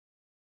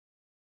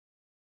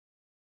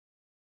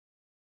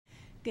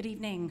Good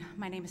evening.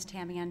 My name is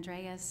Tammie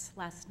Andreas,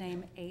 last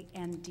name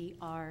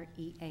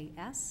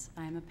Andreas.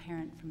 I'm a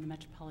parent from the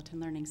Metropolitan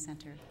Learning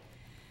Center.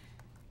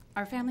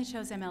 Our family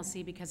chose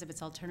MLC because of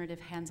its alternative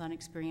hands-on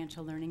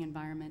experiential learning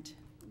environment.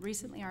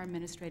 Recently, our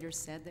administrators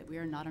said that we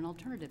are not an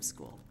alternative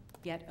school.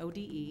 Yet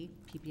ODE,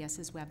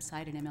 PPS's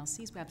website, and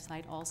MLC's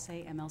website all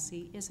say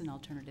MLC is an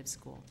alternative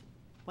school.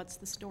 What's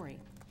the story?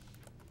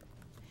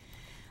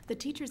 The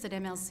teachers at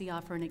MLC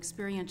offer an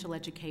experiential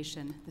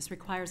education. This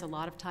requires a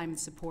lot of time and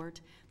support.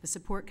 The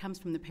support comes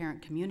from the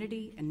parent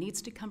community and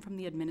needs to come from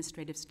the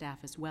administrative staff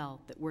as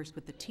well that works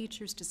with the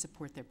teachers to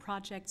support their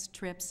projects,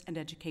 trips, and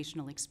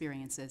educational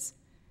experiences.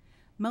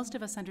 Most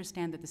of us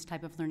understand that this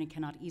type of learning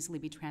cannot easily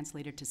be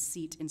translated to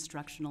seat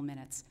instructional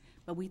minutes,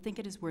 but we think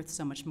it is worth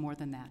so much more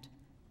than that.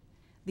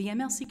 The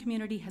MLC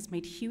community has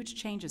made huge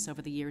changes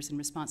over the years in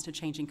response to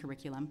changing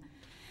curriculum,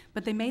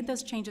 but they made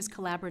those changes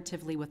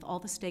collaboratively with all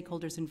the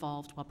stakeholders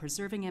involved while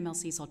preserving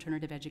MLC's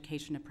alternative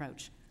education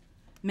approach.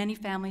 Many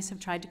families have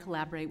tried to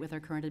collaborate with our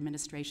current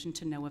administration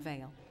to no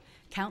avail.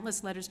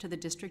 Countless letters to the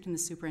district and the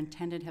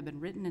superintendent have been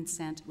written and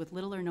sent with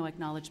little or no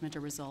acknowledgement or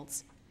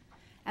results.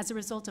 As a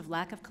result of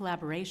lack of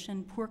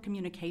collaboration, poor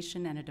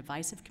communication, and a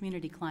divisive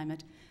community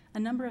climate, a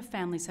number of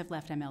families have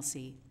left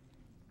MLC.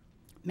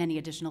 Many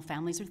additional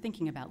families are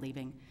thinking about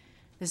leaving.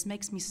 This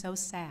makes me so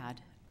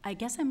sad. I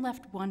guess I'm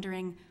left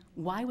wondering,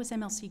 why was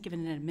MLC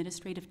given an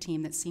administrative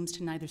team that seems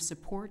to neither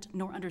support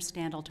nor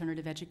understand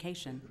alternative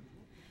education?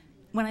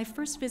 When I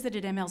first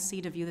visited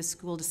MLC to view the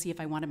school to see if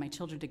I wanted my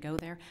children to go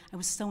there, I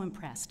was so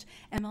impressed.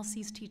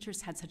 MLC's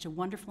teachers had such a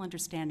wonderful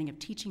understanding of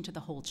teaching to the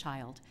whole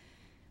child.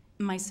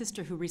 My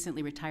sister, who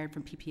recently retired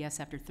from PPS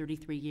after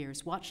 33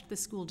 years, watched the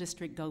school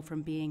district go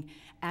from being,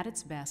 at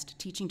its best,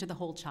 teaching to the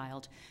whole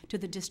child, to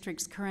the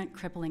district's current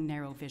crippling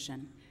narrow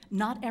vision.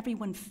 Not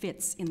everyone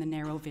fits in the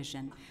narrow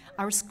vision.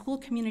 Our school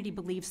community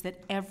believes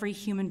that every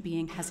human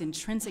being has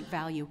intrinsic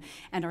value,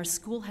 and our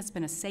school has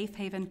been a safe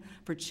haven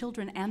for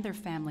children and their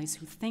families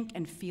who think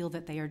and feel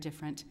that they are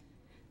different.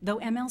 Though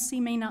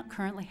MLC may not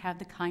currently have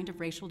the kind of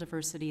racial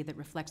diversity that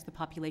reflects the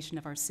population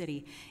of our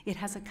city, it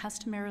has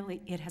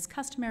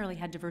customarily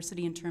had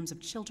diversity in terms of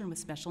children with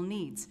special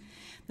needs.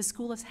 The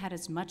school has had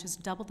as much as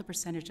double the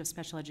percentage of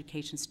special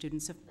education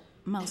students of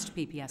most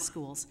PPS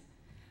schools.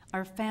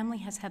 Our family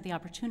has had the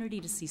opportunity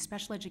to see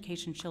special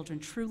education children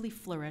truly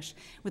flourish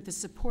with the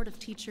support of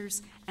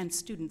teachers and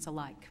students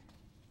alike.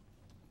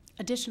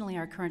 Additionally,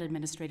 our current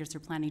administrators are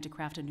planning to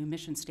craft a new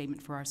mission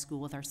statement for our school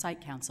with our site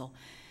council.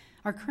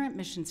 Our current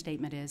mission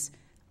statement is,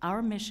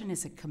 our mission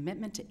is a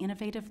commitment to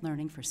innovative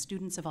learning for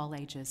students of all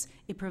ages.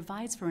 It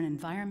provides for an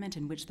environment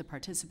in which the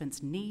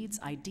participants' needs,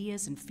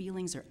 ideas, and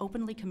feelings are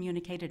openly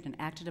communicated and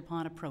acted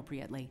upon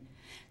appropriately.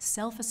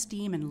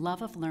 Self-esteem and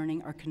love of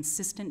learning are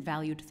consistent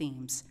valued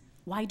themes.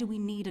 Why do we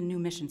need a new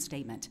mission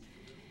statement?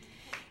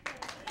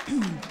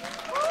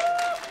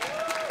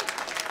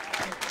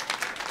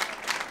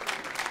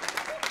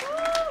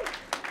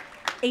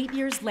 8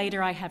 years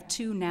later, I have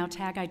 2 now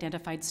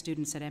tag-identified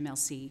students at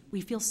MLC.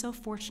 We feel so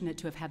fortunate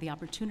to have had the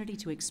opportunity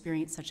to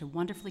experience such a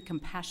wonderfully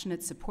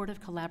compassionate,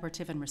 supportive,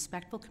 collaborative, and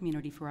respectful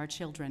community for our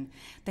children.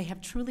 They have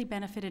truly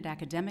benefited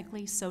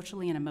academically,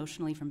 socially, and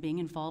emotionally from being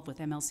involved with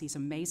MLC's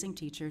amazing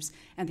teachers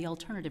and the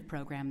alternative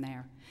program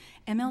there.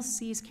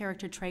 MLC's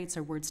character traits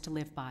are words to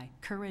live by: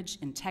 courage,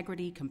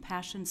 integrity,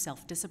 compassion,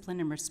 self-discipline,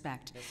 and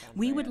respect.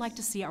 We would like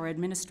to see our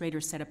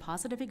administrators set a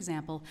positive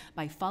example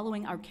by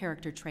following our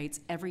character traits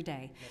every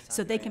day,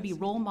 so they can be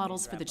role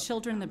models for the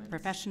children, the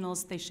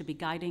professionals they should be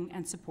guiding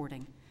and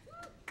supporting.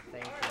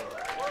 Thank you.